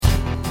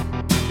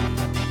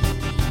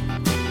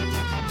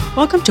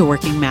Welcome to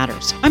Working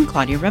Matters. I'm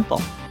Claudia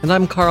Rempel. And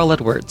I'm Carl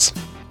Edwards.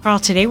 Carl,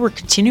 today we're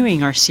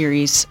continuing our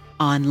series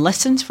on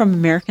lessons from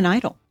American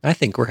Idol. I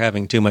think we're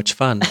having too much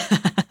fun.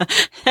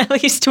 At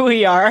least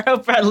we are. I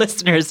hope our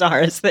listeners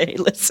are as they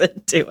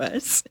listen to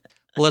us.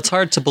 Well, it's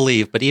hard to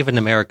believe, but even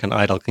American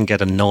Idol can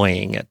get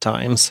annoying at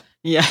times.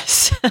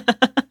 Yes.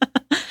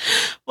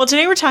 Well,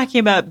 today we're talking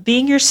about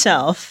being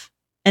yourself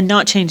and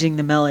not changing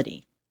the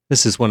melody.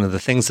 This is one of the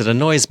things that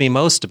annoys me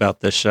most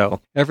about this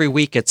show. Every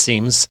week, it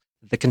seems,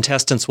 the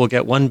contestants will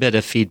get one bit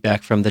of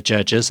feedback from the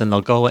judges, and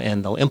they'll go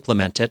and they'll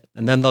implement it,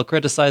 and then they'll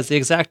criticize the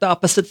exact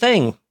opposite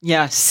thing.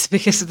 Yes,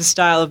 because of the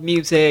style of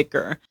music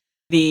or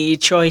the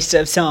choice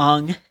of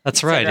song.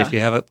 That's right. If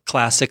you have a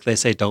classic, they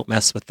say, don't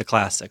mess with the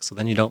classic. So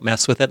then you don't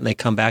mess with it, and they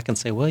come back and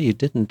say, well, you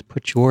didn't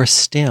put your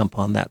stamp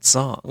on that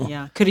song.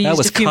 Yeah, could have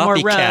used a few more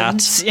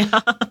runs. Yeah.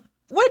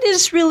 What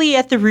is really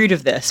at the root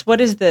of this?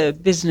 What is the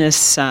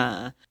business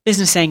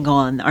angle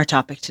on our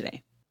topic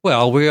today?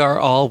 Well, we are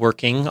all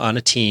working on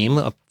a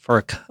team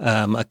for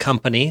a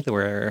company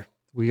where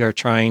we are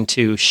trying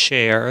to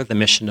share the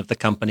mission of the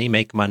company,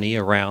 make money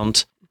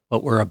around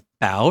what we're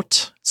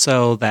about,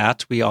 so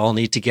that we all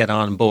need to get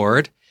on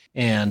board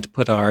and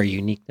put our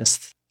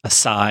uniqueness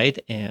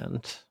aside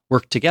and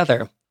work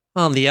together.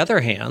 On the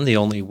other hand, the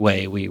only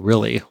way we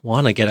really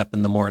want to get up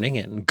in the morning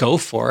and go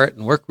for it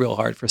and work real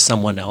hard for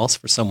someone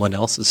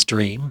else's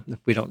dream, if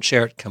we don't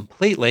share it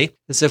completely,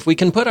 is if we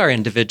can put our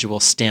individual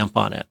stamp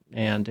on it.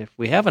 And if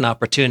we have an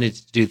opportunity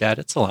to do that,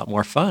 it's a lot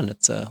more fun.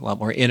 It's a lot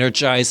more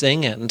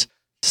energizing, and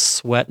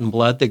sweat and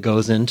blood that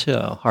goes into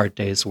a hard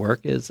day's work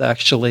is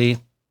actually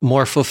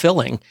more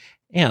fulfilling.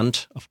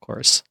 And, of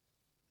course,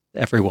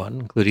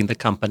 everyone, including the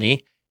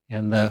company,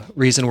 and the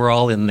reason we're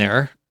all in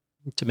there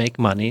to make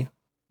money,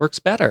 works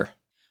better.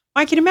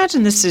 I can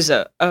imagine this is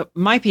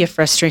might be a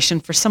frustration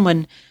for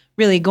someone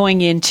really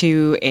going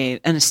into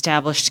an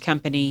established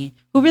company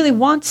who really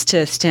wants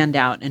to stand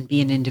out and be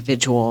an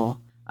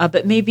individual,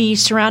 but maybe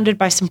surrounded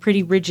by some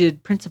pretty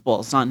rigid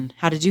principles on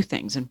how to do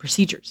things and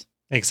procedures.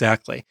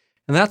 Exactly.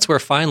 And that's where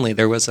finally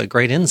there was a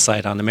great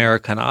insight on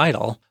American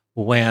Idol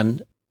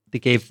when they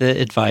gave the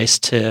advice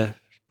to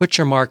put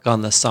your mark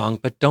on the song,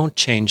 but don't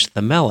change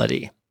the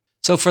melody.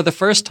 So for the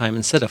first time,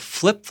 instead of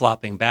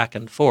flip-flopping back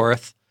and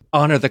forth,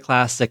 honor the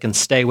classic and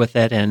stay with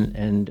it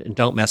and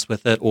don't mess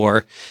with it,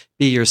 or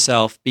be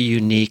yourself, be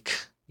unique,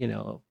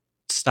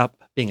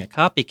 stop being a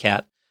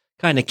copycat,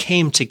 kind of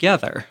came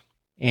together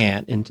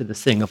and into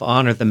this thing of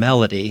honor the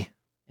melody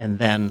and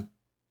then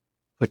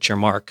put your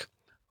mark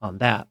on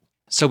that.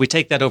 So we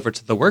take that over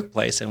to the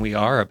workplace, and we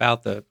are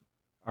about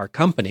our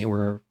company.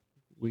 We're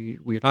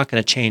not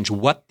going to change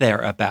what they're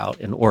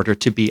about in order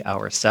to be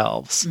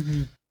ourselves.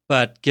 Mm-hmm.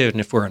 But given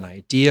if we're an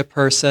idea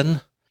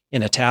person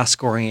in a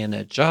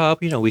task-oriented job,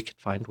 we could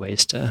find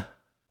ways to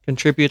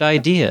contribute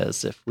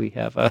ideas. If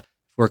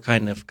we're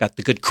kind of got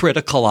the good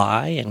critical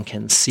eye and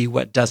can see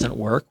what doesn't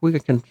work, we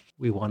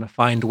want to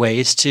find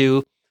ways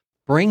to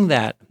bring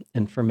that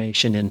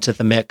information into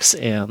the mix.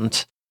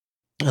 And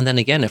then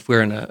again, if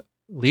we're in a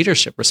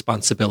leadership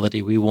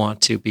responsibility, we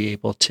want to be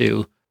able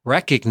to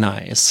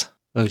recognize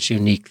those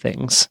unique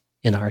things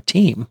in our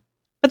team.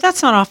 But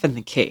that's not often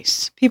the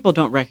case. People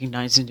don't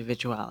recognize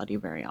individuality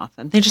very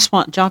often. They just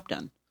want job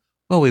done.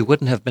 Well, we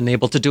wouldn't have been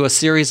able to do a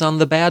series on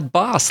the bad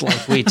boss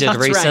like we did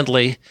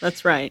recently. Right.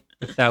 That's right.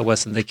 If that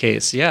wasn't the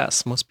case.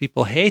 Yes, most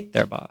people hate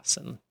their boss,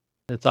 and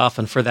it's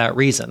often for that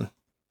reason,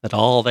 that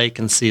all they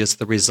can see is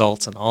the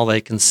results, and all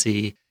they can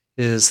see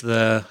is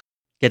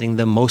getting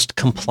the most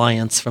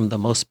compliance from the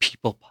most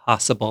people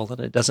possible,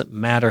 and it doesn't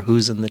matter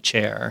who's in the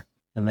chair,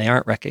 and they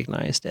aren't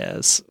recognized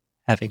as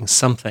having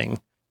something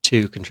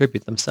to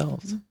contribute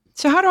themselves.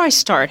 So how do I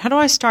start? How do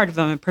I start if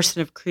I'm a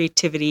person of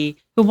creativity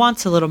who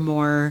wants a little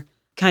more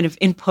kind of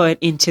input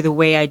into the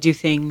way I do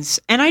things,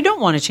 and I don't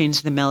want to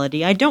change the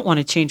melody. I don't want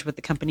to change what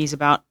the company's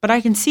about, but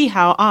I can see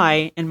how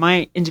I and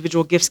my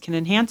individual gifts can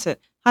enhance it.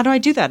 How do I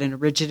do that in a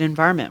rigid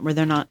environment where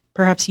they're not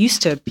perhaps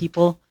used to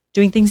people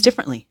doing things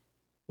differently?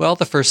 Well,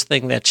 the first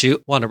thing that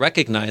you want to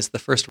recognize, the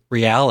first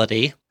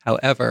reality,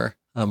 however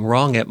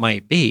wrong it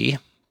might be,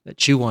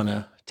 that you want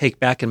to take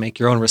back and make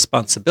your own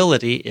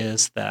responsibility,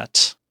 is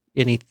that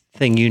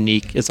anything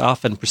unique is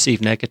often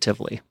perceived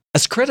negatively.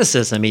 As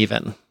criticism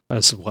even.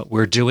 Is what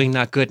we're doing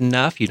not good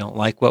enough? You don't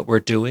like what we're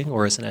doing,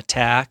 or as an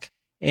attack?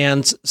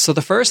 And so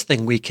the first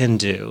thing we can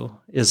do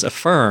is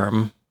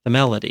affirm the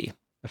melody,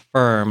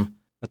 affirm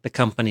what the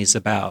company's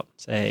about.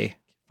 Say,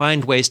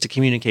 find ways to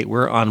communicate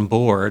we're on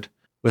board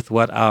with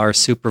what our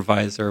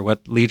supervisor,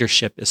 what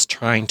leadership is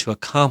trying to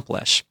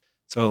accomplish.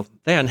 So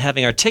then,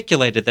 having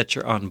articulated that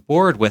you're on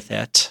board with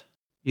it,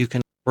 you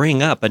can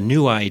bring up a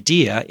new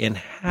idea in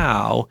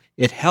how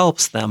it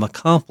helps them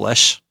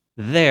accomplish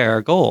their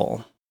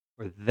goal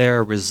or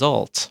their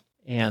result.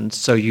 And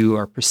so you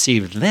are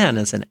perceived then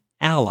as an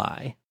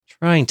ally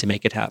trying to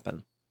make it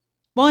happen.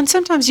 Well, and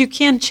sometimes you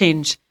can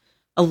change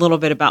a little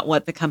bit about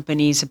what the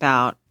company's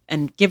about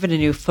and give it a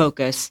new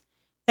focus.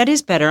 That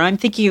is better. I'm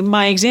thinking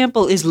my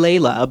example is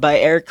Layla by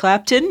Eric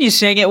Clapton. You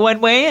sang it one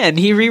way and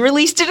he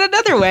re-released it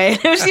another way.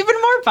 It was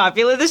even more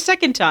popular the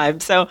second time.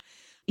 So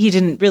he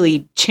didn't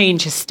really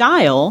change his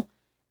style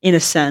in a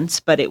sense,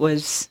 but it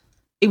was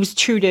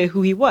true to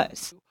who he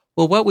was.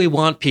 Well, what we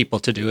want people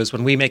to do is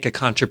when we make a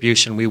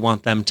contribution, we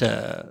want them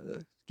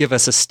to give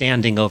us a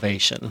standing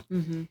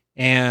ovation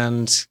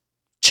and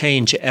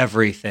change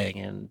everything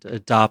and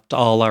adopt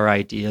all our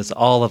ideas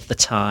all of the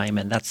time.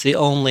 And that's the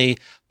only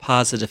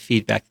positive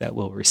feedback that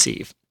we'll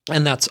receive.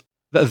 And that's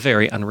a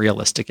very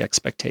unrealistic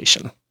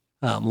expectation.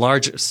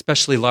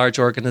 Especially large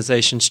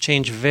organizations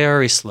change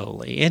very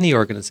slowly. Any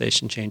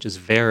organization changes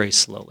very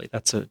slowly.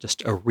 That's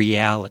just a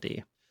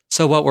reality.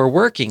 So what we're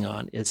working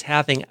on is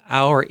having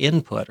our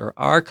input or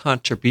our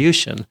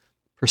contribution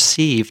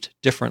perceived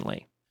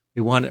differently.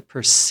 We want it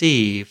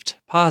perceived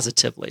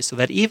positively so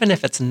that even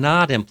if it's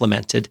not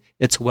implemented,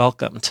 it's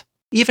welcomed.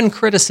 Even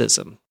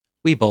criticism.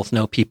 We both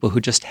know people who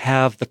just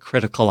have the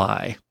critical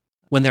eye.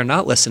 When they're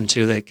not listened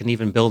to, they can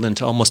even build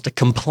into almost a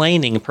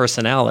complaining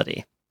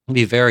personality. It can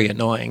be very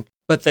annoying.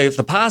 But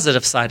the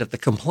positive side of the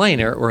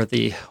complainer or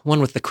the one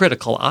with the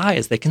critical eye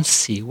is they can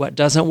see what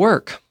doesn't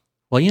work.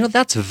 Well,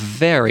 that's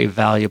very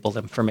valuable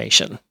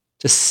information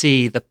to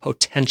see the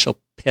potential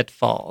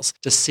pitfalls,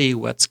 to see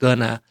what's going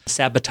to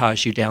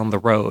sabotage you down the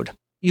road.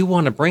 You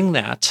want to bring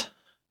that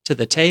to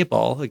the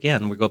table.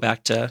 Again, we go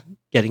back to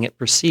getting it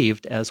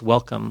perceived as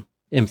welcome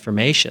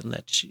information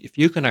that if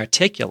you can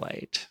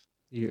articulate,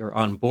 you're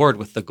on board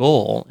with the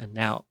goal, and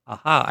now,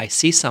 I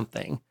see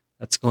something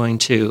that's going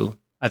to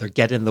either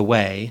get in the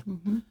way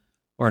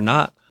or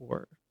not,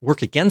 or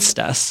work against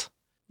us,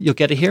 you'll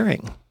get a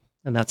hearing.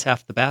 And that's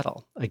half the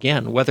battle.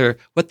 Again,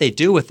 what they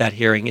do with that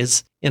hearing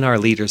is in our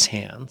leaders'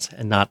 hands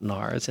and not in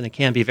ours. And it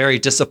can be very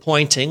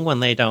disappointing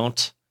when they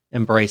don't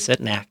embrace it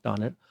and act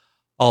on it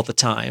all the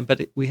time.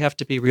 But we have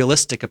to be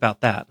realistic about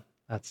that.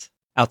 That's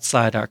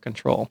outside our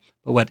control.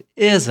 But what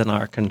is in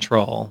our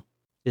control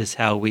is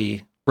how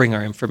we bring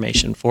our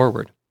information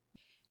forward.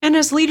 And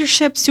as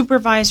leadership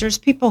supervisors,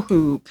 people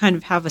who kind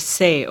of have a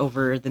say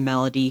over the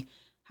melody,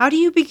 how do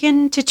you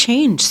begin to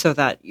change so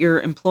that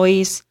your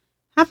employees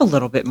have a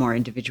little bit more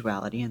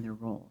individuality in their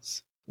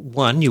roles?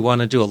 One, you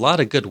want to do a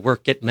lot of good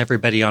work getting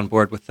everybody on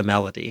board with the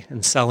melody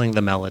and selling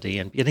the melody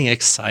and getting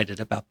excited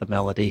about the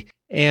melody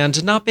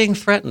and not being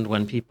threatened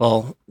when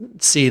people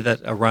see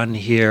that a run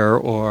here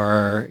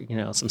or,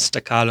 some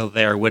staccato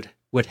there would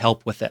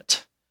help with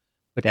it,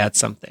 would add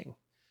something.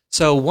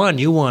 So one,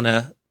 you want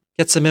to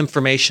get some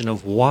information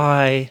of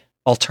why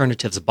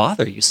alternatives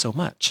bother you so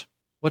much.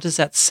 What is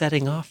that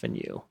setting off in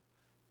you?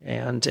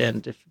 And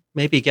if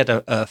maybe get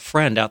a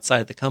friend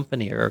outside the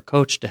company or a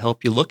coach to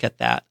help you look at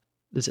that.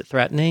 Is it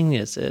threatening?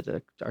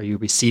 Are you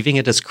receiving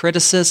it as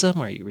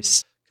criticism? Are you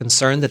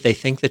concerned that they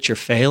think that you're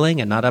failing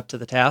and not up to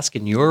the task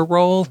in your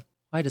role?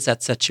 Why does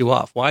that set you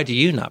off? Why do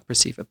you not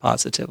perceive it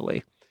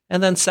positively?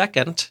 And then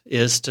second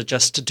is to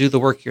just do the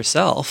work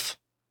yourself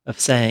of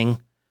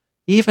saying,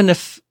 even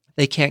if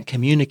they can't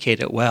communicate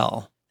it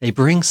well, they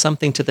bring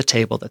something to the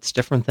table that's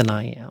different than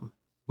I am.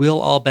 We'll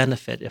all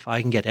benefit if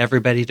I can get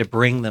everybody to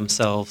bring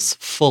themselves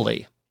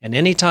fully. And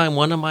anytime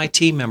one of my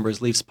team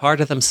members leaves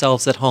part of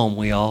themselves at home,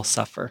 we all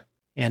suffer.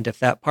 And if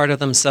that part of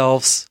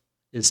themselves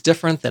is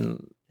different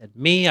than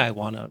me, I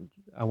want to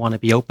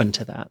be open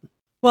to that.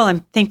 Well,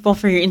 I'm thankful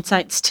for your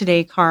insights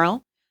today,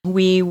 Carl.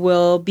 We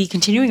will be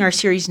continuing our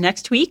series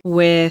next week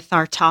with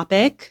our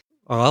topic.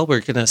 Well, we're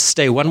going to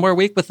stay one more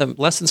week with the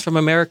lessons from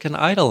American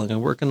Idol,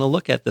 and we're going to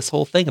look at this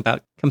whole thing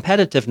about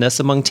competitiveness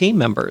among team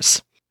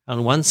members.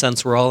 In one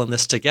sense, we're all in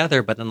this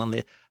together, but on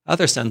the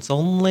other sense,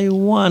 only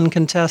one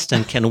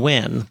contestant can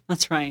win.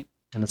 That's right.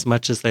 And as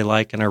much as they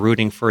like and are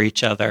rooting for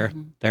each other,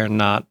 they're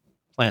not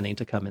planning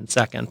to come in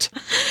second.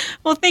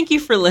 Well, thank you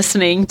for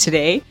listening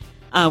today.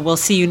 We'll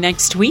see you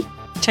next week.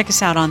 Check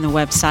us out on the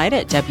website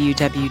at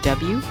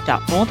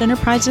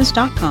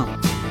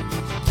www.boldenterprises.com.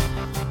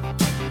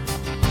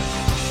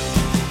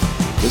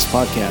 This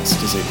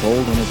podcast is a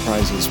Bold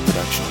Enterprises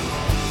production.